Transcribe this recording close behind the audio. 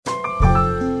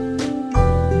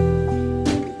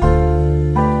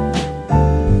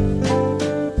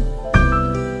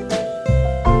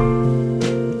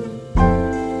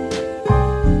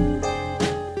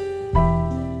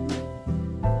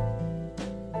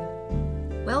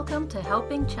Welcome to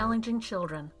Helping Challenging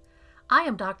Children. I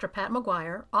am Dr. Pat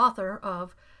McGuire, author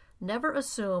of Never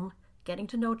Assume Getting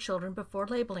to Know Children Before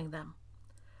Labeling Them.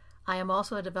 I am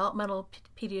also a developmental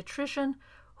pediatrician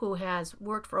who has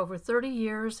worked for over 30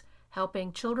 years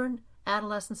helping children,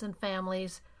 adolescents, and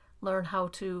families learn how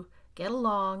to get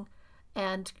along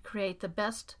and create the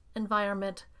best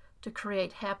environment to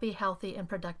create happy, healthy, and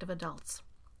productive adults.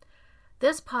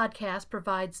 This podcast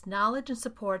provides knowledge and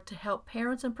support to help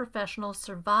parents and professionals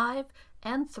survive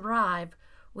and thrive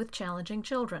with challenging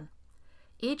children.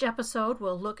 Each episode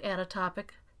will look at a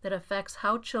topic that affects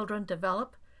how children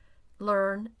develop,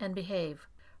 learn, and behave.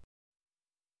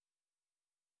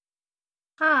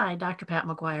 Hi, Dr. Pat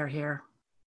McGuire here.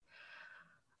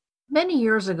 Many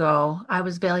years ago, I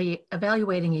was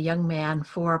evaluating a young man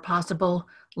for possible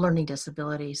learning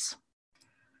disabilities.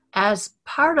 As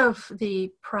part of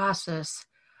the process,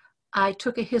 I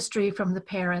took a history from the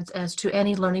parents as to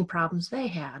any learning problems they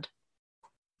had.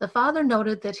 The father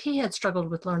noted that he had struggled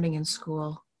with learning in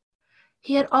school.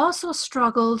 He had also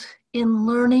struggled in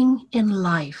learning in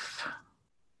life.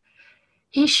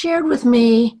 He shared with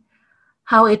me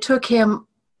how it took him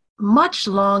much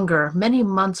longer, many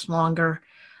months longer,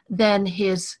 than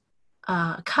his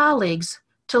colleagues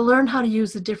to learn how to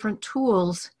use the different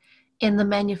tools in the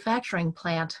manufacturing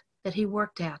plant that he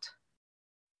worked at.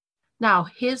 Now,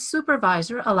 his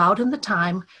supervisor allowed him the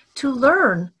time to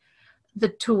learn the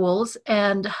tools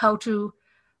and how to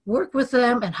work with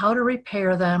them and how to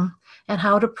repair them and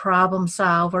how to problem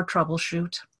solve or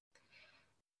troubleshoot.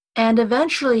 And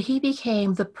eventually he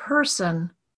became the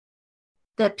person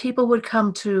that people would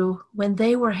come to when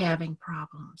they were having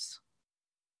problems.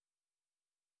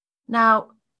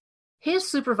 Now, his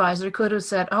supervisor could have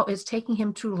said, "Oh, it's taking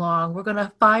him too long. We're going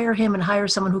to fire him and hire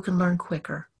someone who can learn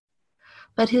quicker."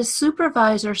 But his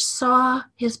supervisor saw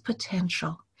his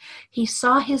potential. He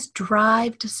saw his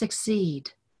drive to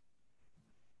succeed.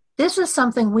 This is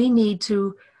something we need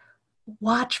to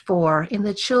watch for in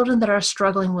the children that are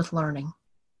struggling with learning.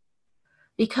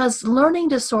 Because learning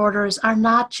disorders are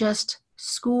not just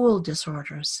school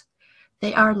disorders.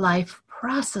 They are life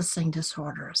processing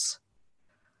disorders.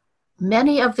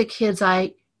 Many of the kids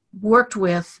I worked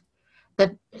with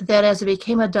that as they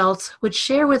became adults would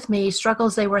share with me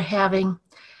struggles they were having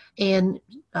in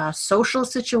social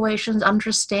situations,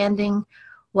 understanding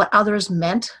what others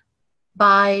meant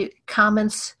by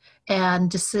comments and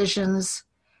decisions,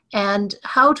 and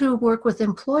how to work with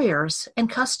employers and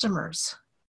customers.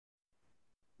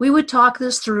 We would talk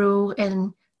this through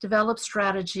and develop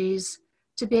strategies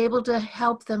to be able to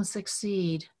help them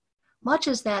succeed, much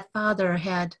as that father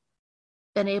had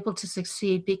been able to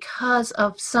succeed because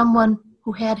of someone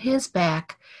who had his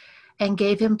back and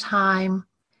gave him time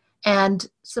and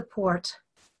support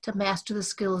to master the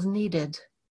skills needed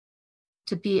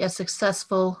to be a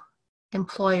successful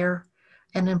employer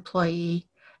and employee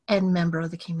and member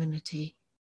of the community.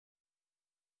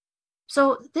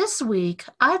 So this week,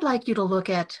 I'd like you to look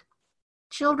at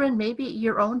children, maybe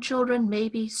your own children,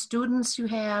 maybe students you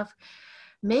have,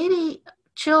 maybe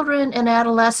children and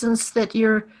adolescents that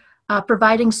you're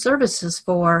providing services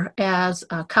for as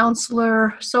a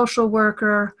counselor, social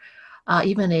worker,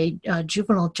 even a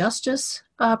juvenile justice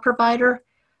provider,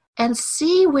 and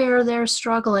see where they're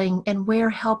struggling and where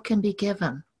help can be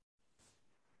given.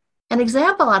 An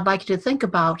example I'd like you to think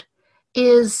about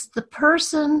is the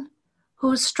person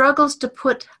who struggles to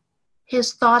put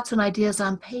his thoughts and ideas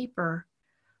on paper,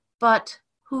 but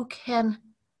who can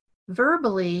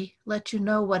verbally let you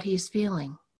know what he's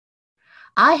feeling.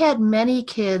 I had many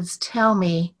kids tell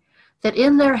me that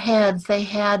in their heads they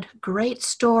had great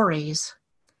stories,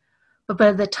 but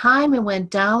by the time it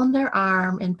went down their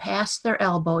arm and past their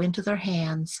elbow into their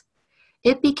hands,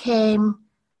 it became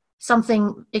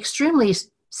something extremely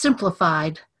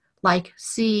simplified, like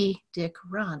 "see Dick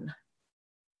run,"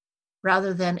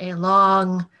 rather than a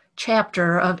long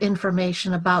chapter of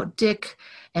information about Dick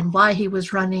and why he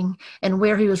was running and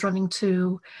where he was running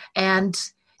to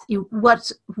and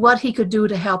what he could do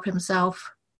to help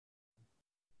himself.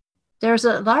 There's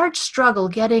a large struggle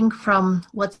getting from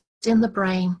what's in the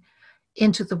brain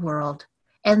into the world.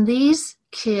 And these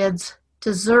kids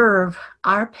deserve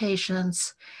our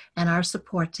patience and our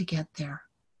support to get there.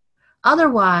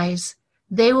 Otherwise,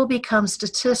 they will become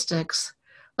statistics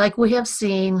like we have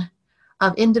seen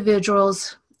of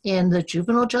individuals in the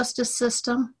juvenile justice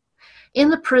system, in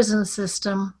the prison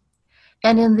system,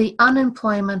 and in the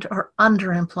unemployment or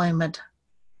underemployment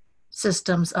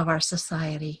systems of our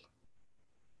society.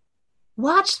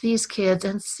 Watch these kids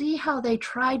and see how they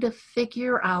try to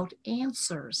figure out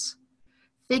answers,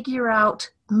 figure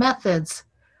out methods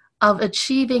of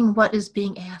achieving what is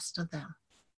being asked of them.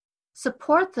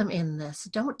 Support them in this.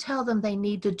 Don't tell them they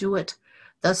need to do it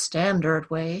the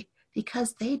standard way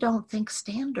because they don't think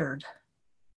standard.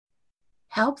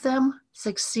 Help them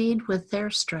succeed with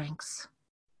their strengths.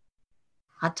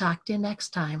 I'll talk to you next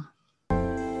time.